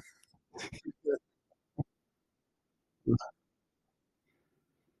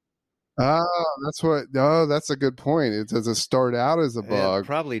 That's a good point. It does it start out as a It bug.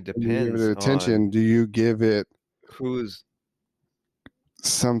 probably And you give depends it attention. on Do you give it who's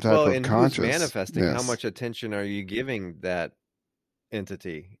some type well, of and who's manifesting. How consciousness? much attention are you giving that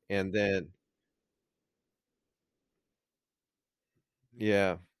entity? And then,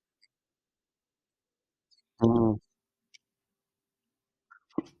 yeah, Mhm.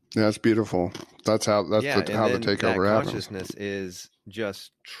 Yeah, that's beautiful. That's how yeah, and how the then that takeover happens. consciousness is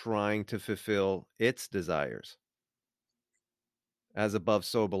just trying to fulfill its desires. As above,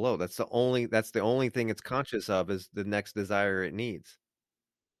 so below. That's the only thing it's conscious of is the next desire it needs.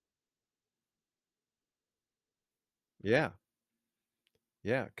 Yeah.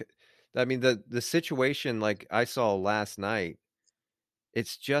 Yeah. I mean, the situation like I saw last night,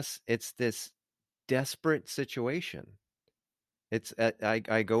 it's this desperate situation.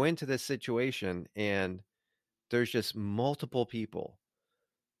 I go into this situation and there's just multiple people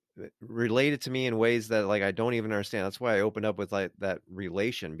related to me in ways that like I don't even understand. That's why I opened up with like that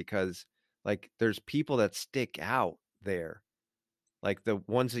relation, because like there's people that stick out there, like the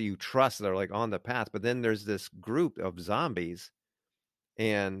ones that you trust that are like on the path, but then there's this group of zombies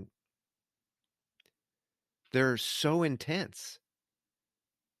and they're so intense.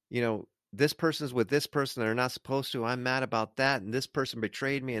 You know, this person's with this person, they're not supposed to. I'm mad about that, and this person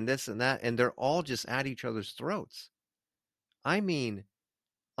betrayed me, and this and that, and they're all just at each other's throats. I mean,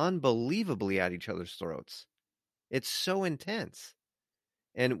 unbelievably at each other's throats. It's so intense.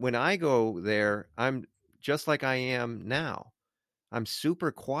 And when I go there, I'm just like I am now. I'm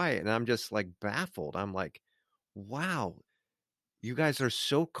super quiet and I'm just like baffled. I'm like, wow, you guys are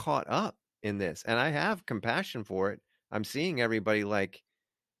so caught up in this. And I have compassion for it. I'm seeing everybody like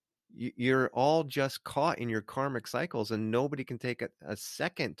you're all just caught in your karmic cycles and nobody can take a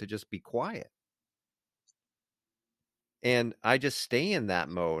second to just be quiet. And I just stay in that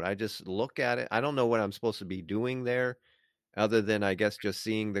mode. I just look at it. I don't know what I'm supposed to be doing there other than, I guess, just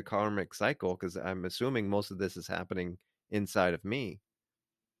seeing the karmic cycle, because I'm assuming most of this is happening inside of me.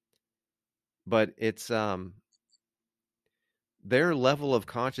 But it's their level of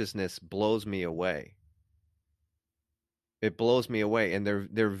consciousness blows me away. It blows me away, and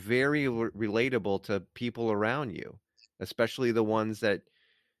they're very relatable to people around you, especially the ones that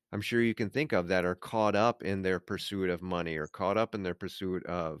I'm sure you can think of that are caught up in their pursuit of money or caught up in their pursuit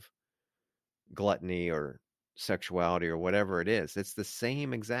of gluttony or sexuality or whatever it is. It's the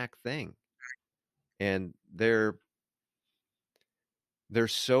same exact thing. And they're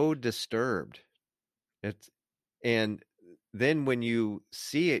so disturbed. It's and then when you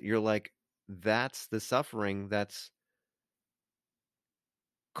see it, you're like, that's the suffering that's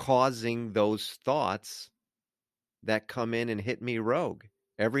causing those thoughts that come in and hit me rogue.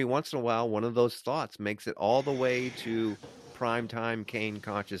 Every once in a while, one of those thoughts makes it all the way to primetime Kane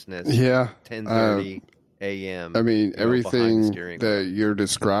consciousness. Yeah. 10:30 a.m. I mean, everything that you're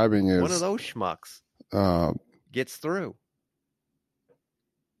describing is one of those schmucks gets through.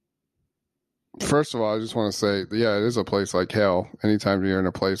 First of all, I just want to say, yeah, it is a place like hell. Anytime you're in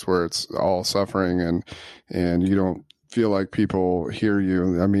a place where it's all suffering and you don't feel like people hear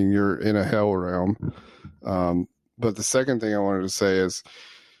you, I mean, you're in a hell realm. But the second thing I wanted to say is,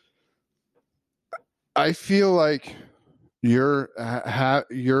 I feel like you're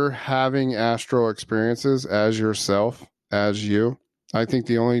having astral experiences as yourself, as you. I think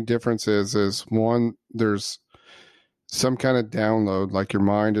the only difference is one, there's some kind of download, like your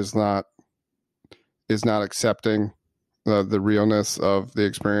mind is not accepting the realness of the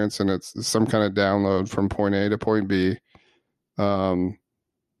experience, and it's some kind of download from point A to point B.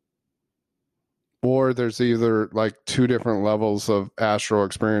 Or there's either like two different levels of astral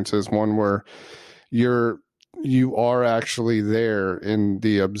experiences, one where you are actually there in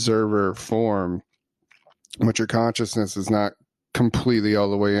the observer form, but your consciousness is not completely all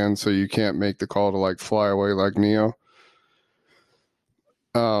the way in, so you can't make the call to like fly away like Neo.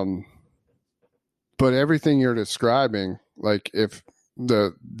 But everything you're describing, like if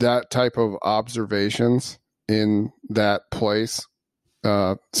that type of observations in that place,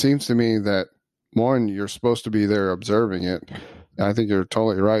 seems to me that one, you're supposed to be there observing it. I think you're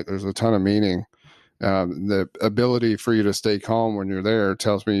totally right. There's a ton of meaning. The ability for you to stay calm when you're there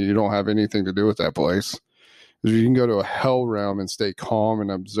tells me you don't have anything to do with that place. You can go to a hell realm and stay calm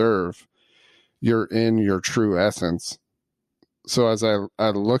and observe. you're in your true essence. So as I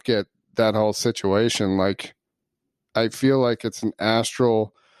look at that whole situation, like I feel like it's an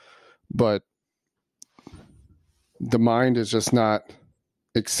astral, but the mind is just not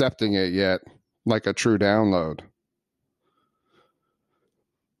accepting it yet, like a true download.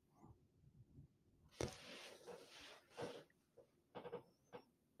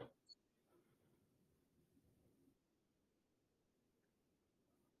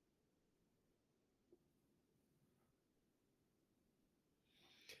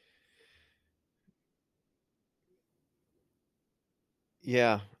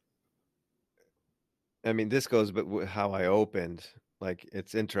 Yeah. I mean, this goes but how I opened. Like,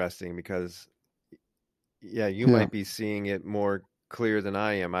 it's interesting because, yeah, you Yeah. might be seeing it more clear than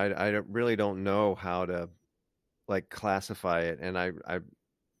I am. Really don't know how to like classify it, and I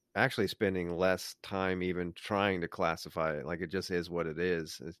actually spending less time even trying to classify it. Like, it just is what it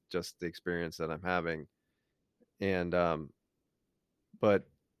is. It's just the experience that I'm having, and but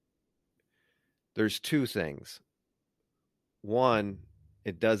there's two things. One,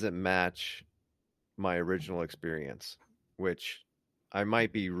 it doesn't match my original experience, which I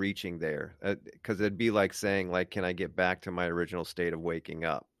might be reaching there because it'd be like saying, like, can I get back to my original state of waking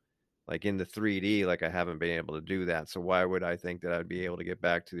up? Like in the 3D, like I haven't been able to do that. So why would I think that I'd be able to get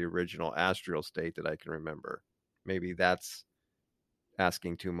back to the original astral state that I can remember? Maybe that's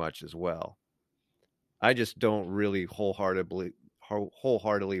asking too much as well. I just don't really wholeheartedly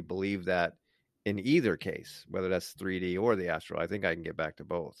believe that in either case, whether that's 3D or the astral. I think I can get back to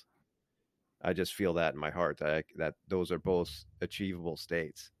both. I just feel that in my heart that those are both achievable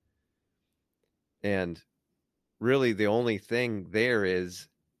states. And really the only thing there is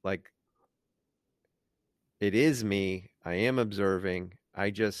like it is me. I am observing. I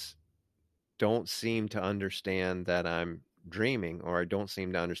just don't seem to understand that I'm dreaming, or I don't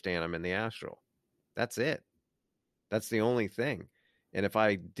seem to understand I'm in the astral. That's it. That's the only thing. And if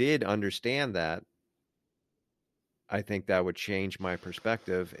I did understand that, I think that would change my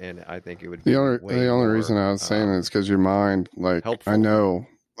perspective, and I think it would be way The only more reason I was saying it is because your mind, like helpful. I know,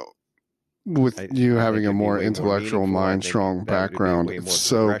 with you I having think a it'd be more way more intellectual meaningful. I mind, think strong that would be background, way it's more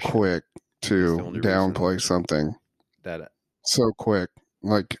so progression. quick It's to the only reason downplay something. that So quick,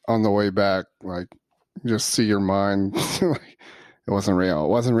 like on the way back, like just see your mind. Like, it wasn't real. It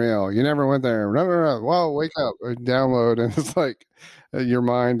wasn't real. You never went there. Whoa, wake up, download, and it's like your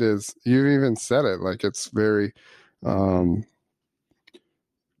mind is. You've even said it. Like it's very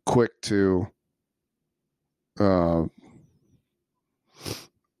quick to uh,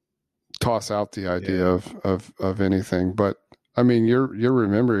 toss out the idea of anything. But I mean, you're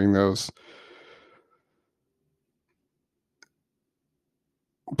remembering those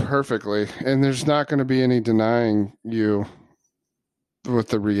perfectly, and there's not going to be any denying you with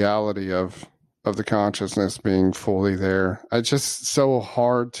the reality of the consciousness being fully there. It's just so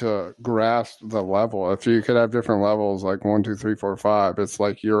hard to grasp the level. If you could have different levels, like 1, 2, 3, 4, 5, it's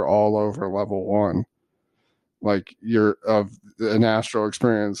like you're all over level 1. Like you're of an astral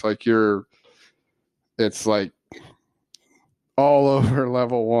experience. Like it's like all over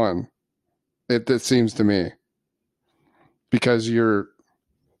level 1. It seems to me, because you're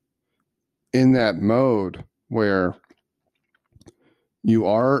in that mode where you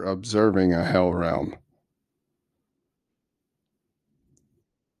are observing a hell realm.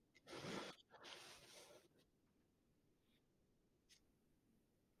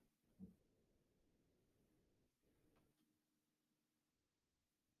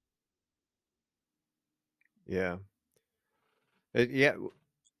 yeah. Yeah,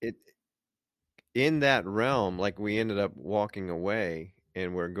 it in that realm, like we ended up walking away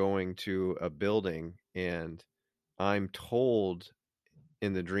and we're going to a building, and I'm told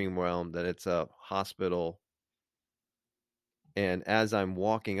in the dream realm that it's a hospital. And as I'm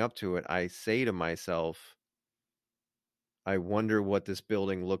walking up to it, I say to myself, I wonder what this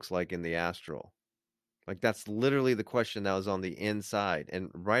building looks like in the astral. Like, that's literally the question that was on the inside. And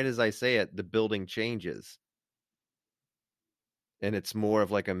right as I say it, the building changes and it's more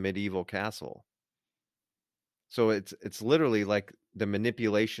of like a medieval castle. So it's literally like the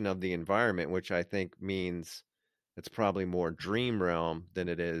manipulation of the environment, which I think means it's probably more dream realm than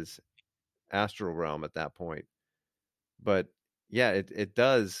it is astral realm at that point. But yeah, it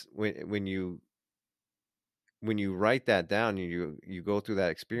does when you write that down and you go through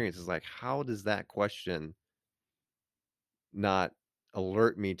that experience. It's like, how does that question not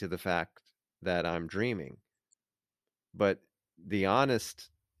alert me to the fact that I'm dreaming? But the honest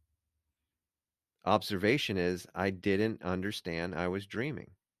observation is I didn't understand I was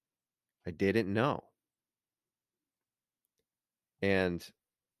dreaming. I didn't know. And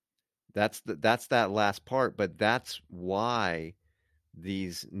That's that last part, but that's why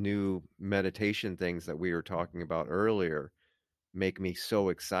these new meditation things that we were talking about earlier make me so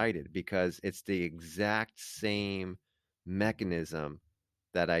excited, because it's the exact same mechanism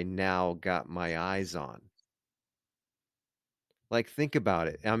that I now got my eyes on. Like, think about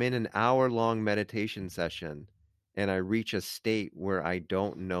it. I'm in an hour-long meditation session and I reach a state where I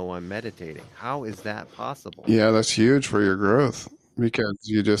don't know I'm meditating. How is that possible? Yeah, that's huge for your growth because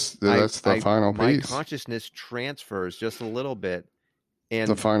that's the final My piece. consciousness transfers just a little bit, and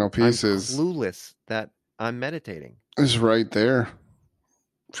The final I'm piece clueless that I'm meditating. is right there.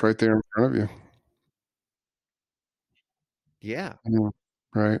 It's right there in front of you. Yeah, Yeah,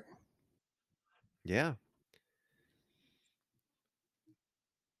 right. yeah.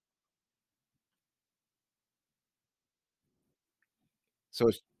 So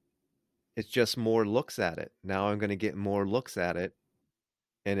it's just more looks at it. Now I'm going to get more looks at it,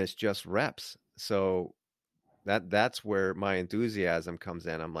 and it's just reps. So that's where my enthusiasm comes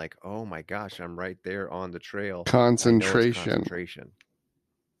in. I'm like, "Oh my gosh, I'm right there on the trail. I know it's Concentration. concentration.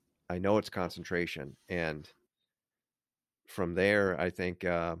 I know it's concentration." And from there, I think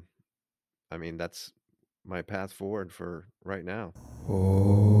I mean, that's my path forward for right now.